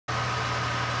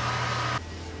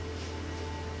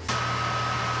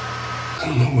I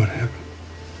don't know what happened.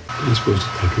 I'm supposed to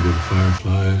take her to the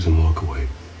fireflies and walk away.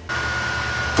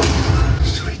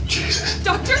 Sweet Jesus.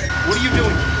 Doctor? What are you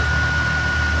doing?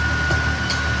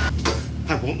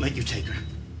 I won't let you take her.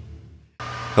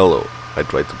 Hello, I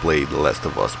tried to play The Last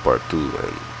of Us Part 2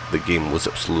 and the game was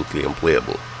absolutely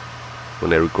unplayable.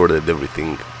 When I recorded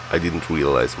everything, I didn't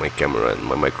realize my camera and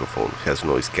my microphone has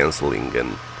noise cancelling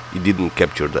and it didn't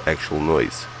capture the actual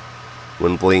noise.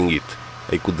 When playing it,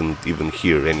 I couldn't even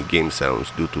hear any game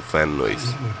sounds due to fan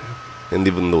noise. And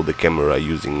even though the camera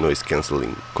using noise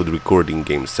cancelling could record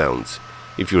in-game sounds,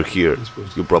 if you're here,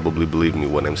 you probably believe me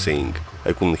when I'm saying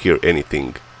I couldn't hear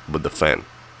anything but the fan.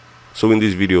 So in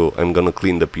this video I'm gonna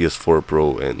clean the PS4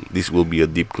 Pro, and this will be a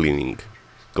deep cleaning,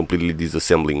 completely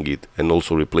disassembling it and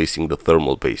also replacing the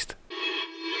thermal paste.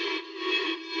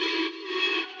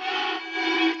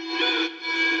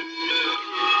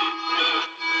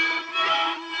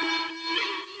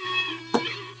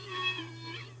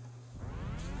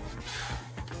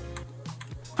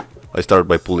 I start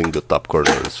by pulling the top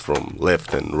corners from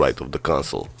left and right of the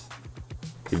console.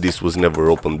 If this was never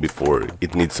opened before,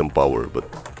 it needs some power, but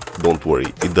don't worry,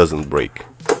 it doesn't break.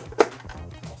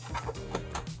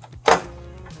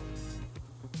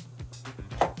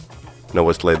 Now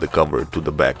I slide the cover to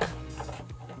the back.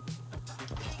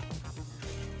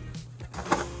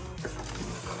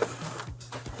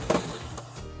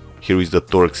 Here is the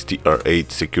Torx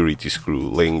TR8 security screw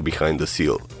laying behind the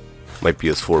seal. My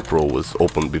PS4 Pro was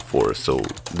opened before, so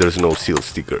there's no seal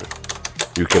sticker.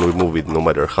 You can remove it no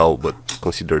matter how, but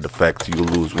consider the fact you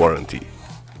lose warranty.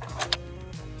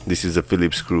 This is a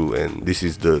Phillips screw and this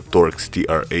is the Torx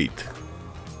TR8,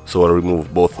 so I'll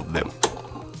remove both of them.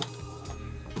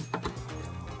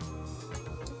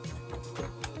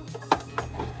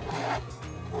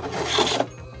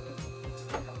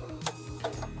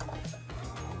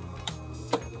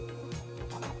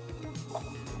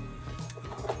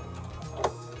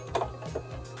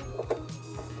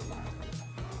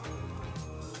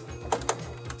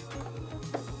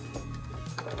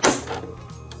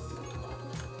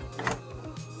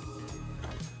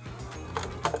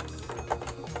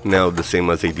 Now, the same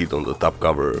as I did on the top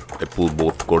cover, I pull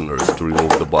both corners to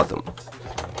remove the bottom.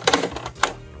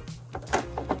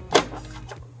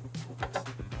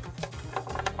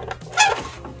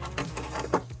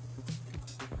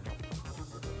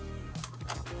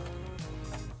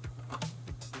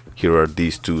 Here are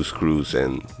these two screws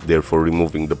and they're for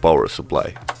removing the power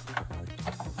supply.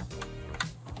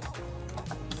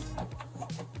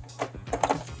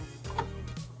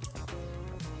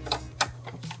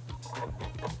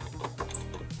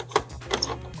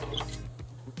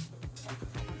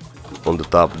 On the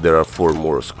top there are 4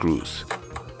 more screws.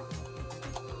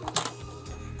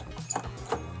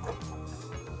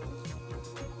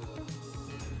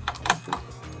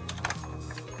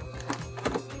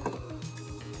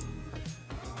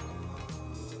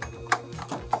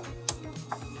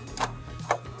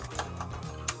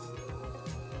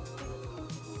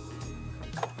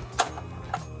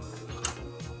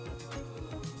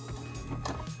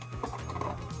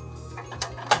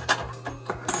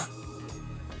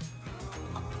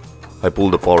 I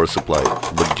pull the power supply,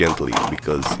 but gently,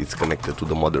 because it's connected to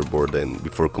the motherboard, and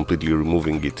before completely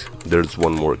removing it, there's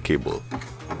one more cable.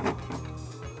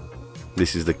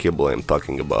 This is the cable I'm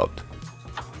talking about.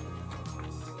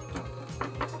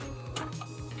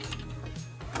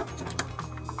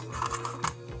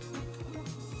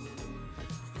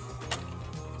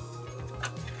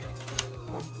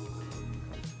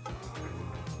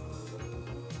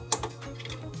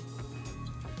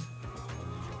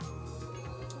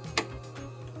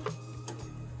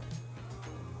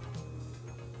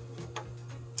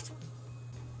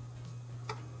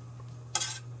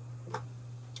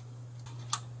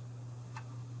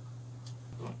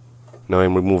 Now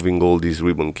I'm removing all these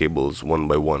ribbon cables one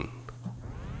by one.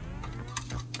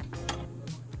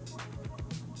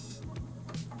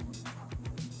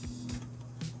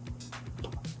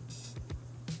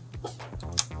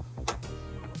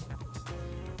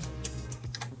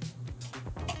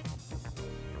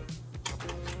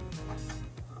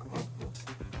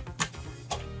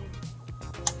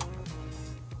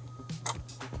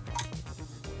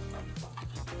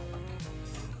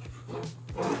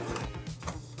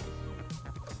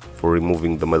 For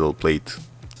removing the metal plate,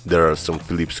 there are some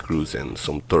Phillips screws and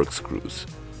some Torx screws.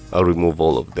 I'll remove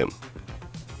all of them.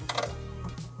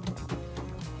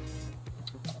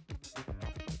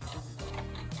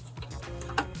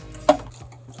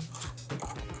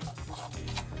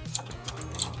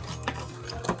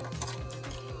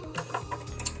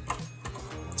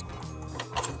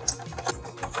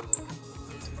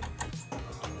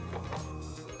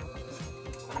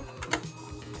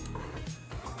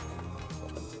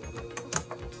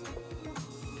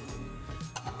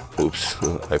 Oops,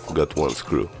 I forgot one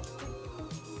screw.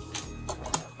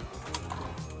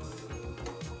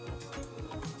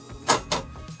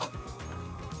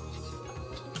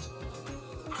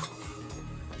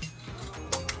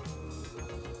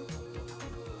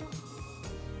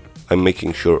 I'm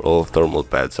making sure all thermal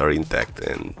pads are intact,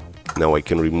 and now I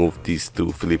can remove these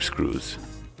two Phillips screws.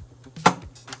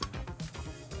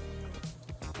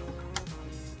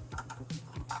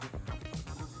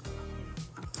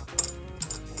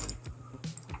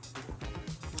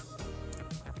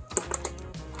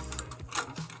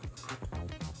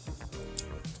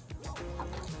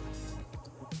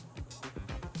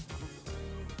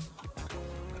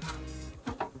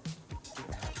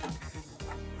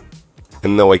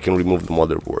 And now I can remove the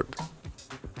motherboard.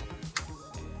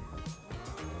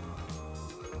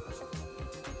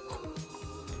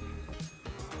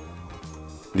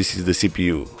 This is the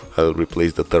CPU. I'll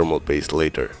replace the thermal paste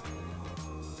later.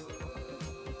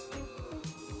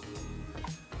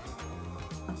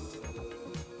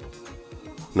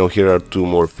 Now here are two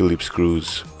more Phillips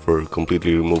screws for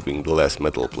completely removing the last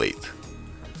metal plate.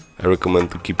 I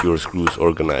recommend to keep your screws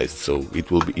organized so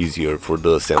it will be easier for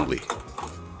the assembly.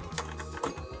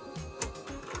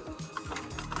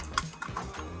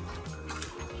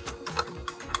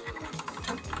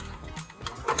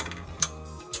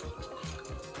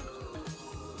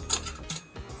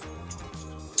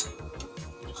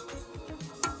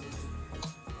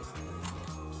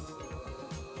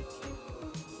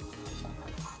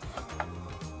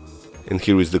 And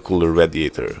here is the cooler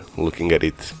radiator. Looking at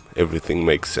it, everything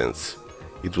makes sense.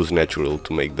 It was natural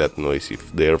to make that noise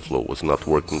if the airflow was not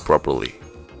working properly.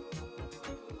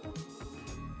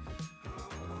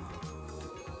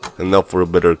 And now for a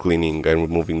better cleaning, I'm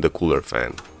removing the cooler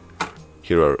fan.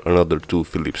 Here are another two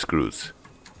Phillips screws.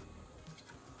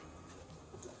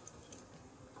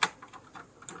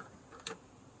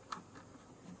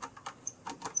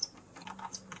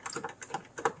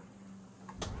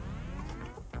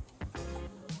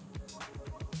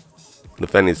 The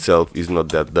fan itself is not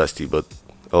that dusty, but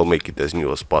I'll make it as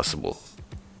new as possible.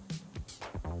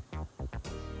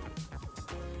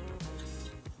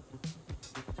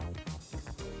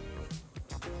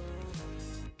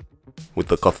 With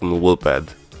the cotton wool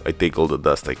pad, I take all the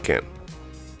dust I can.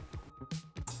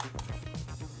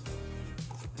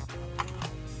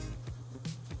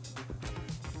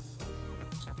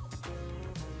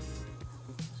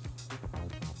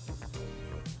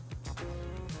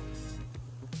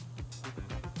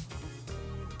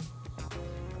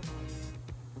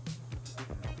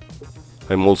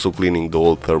 I'm also cleaning the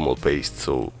old thermal paste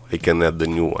so I can add the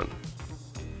new one.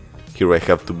 Here I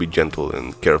have to be gentle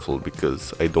and careful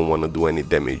because I don't want to do any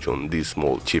damage on these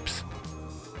small chips.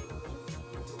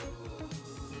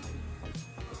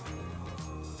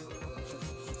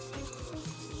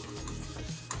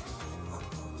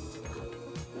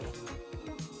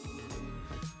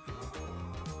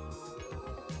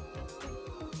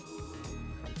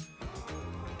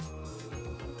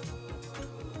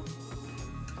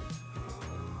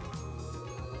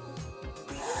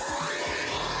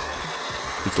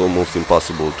 It's almost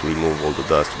impossible to remove all the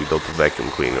dust without a vacuum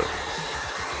cleaner.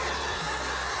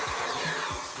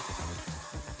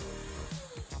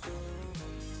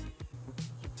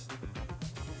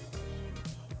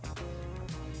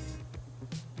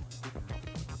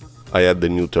 I add the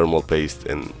new thermal paste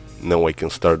and now I can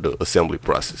start the assembly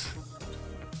process.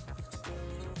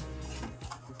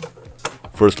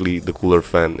 Firstly, the cooler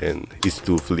fan and its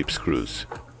two Phillips screws.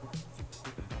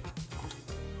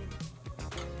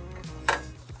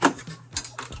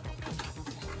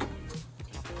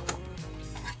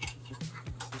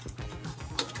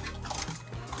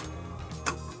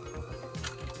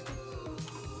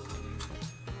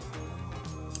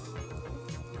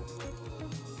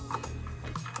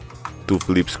 Two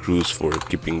Phillips screws for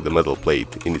keeping the metal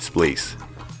plate in its place.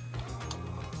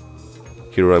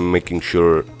 Here I'm making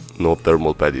sure no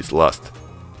thermal pad is lost.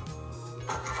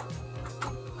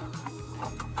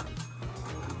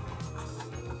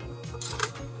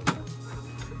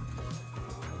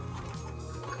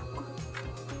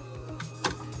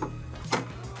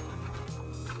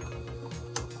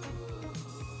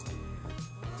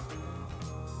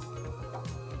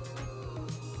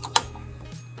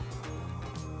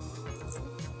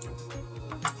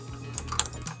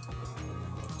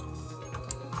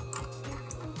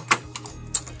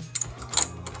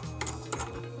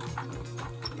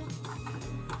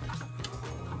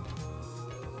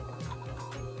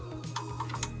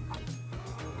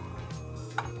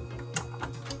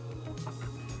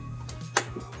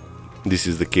 This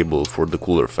is the cable for the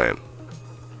cooler fan.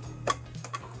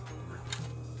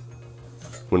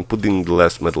 When putting the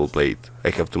last metal plate, I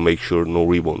have to make sure no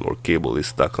ribbon or cable is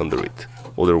stuck under it,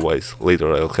 otherwise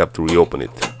later I'll have to reopen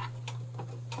it.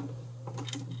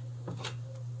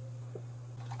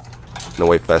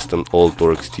 Now I fasten all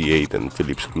Torx T8 and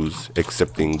Phillips screws,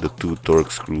 excepting the 2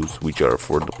 Torx screws which are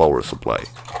for the power supply.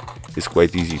 It's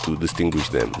quite easy to distinguish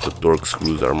them. The Torx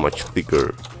screws are much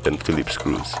thicker than Phillips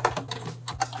screws.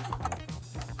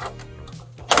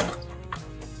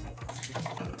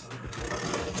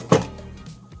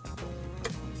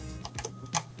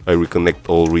 I reconnect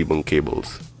all ribbon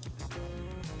cables.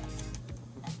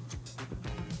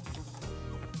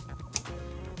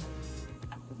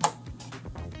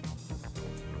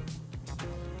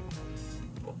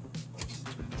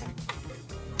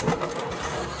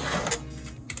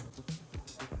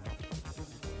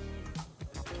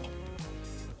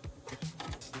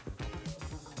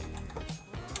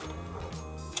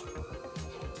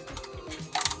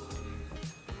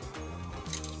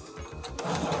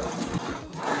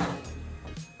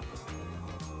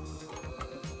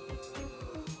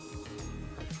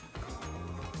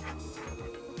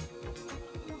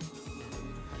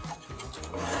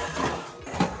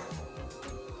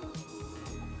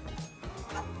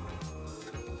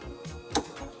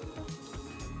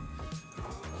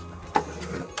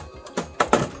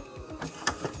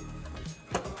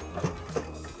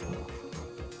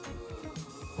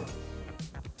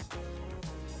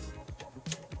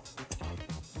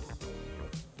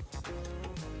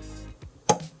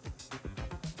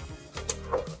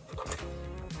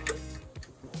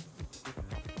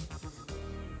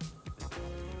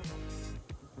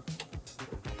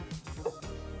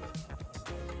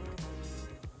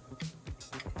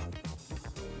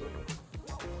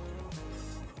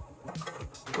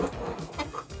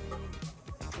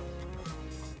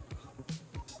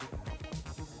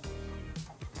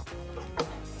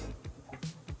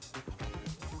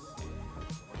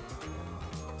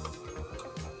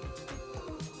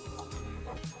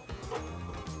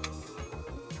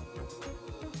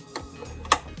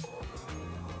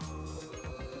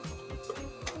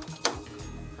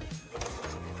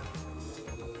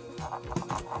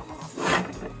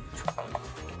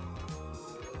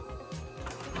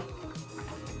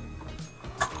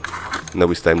 Now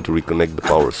it's time to reconnect the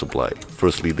power supply.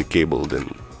 Firstly the cable,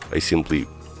 then I simply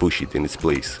push it in its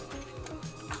place.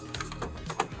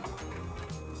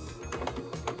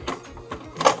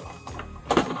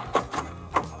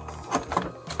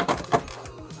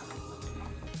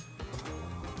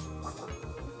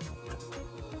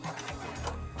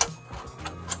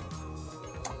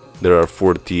 There are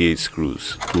 4 T8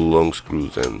 screws, 2 long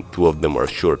screws and 2 of them are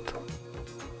short.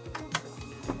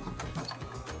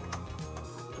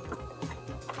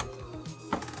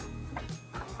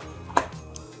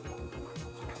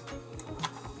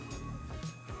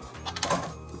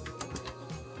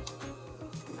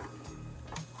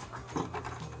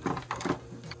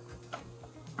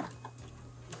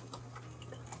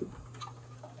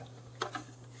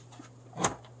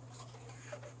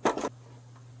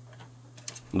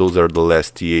 Those are the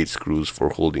last T8 screws for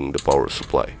holding the power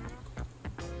supply.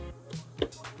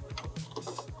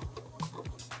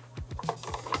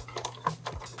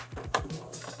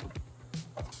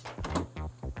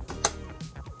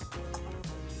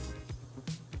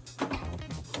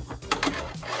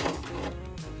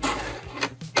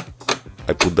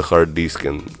 I put the hard disk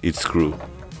and its screw.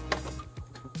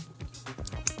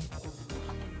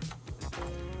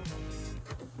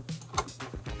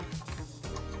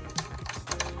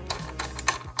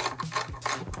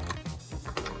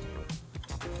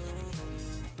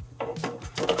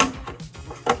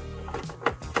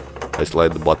 I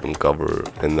slide the bottom cover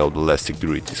and now the last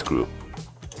security screw.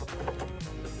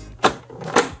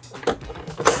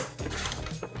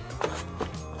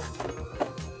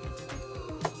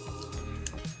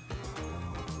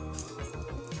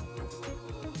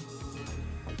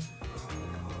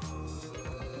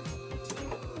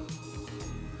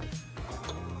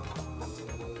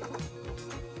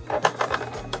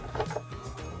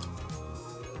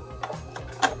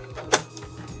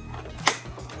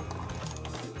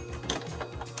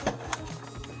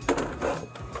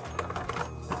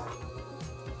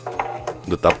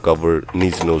 The top cover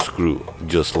needs no screw,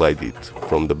 just slide it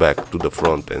from the back to the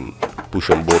front and push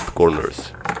on both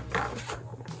corners.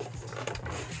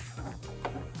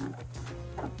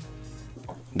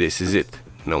 This is it.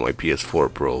 Now my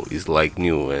PS4 Pro is like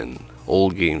new and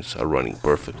all games are running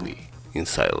perfectly in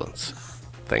silence.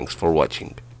 Thanks for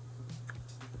watching.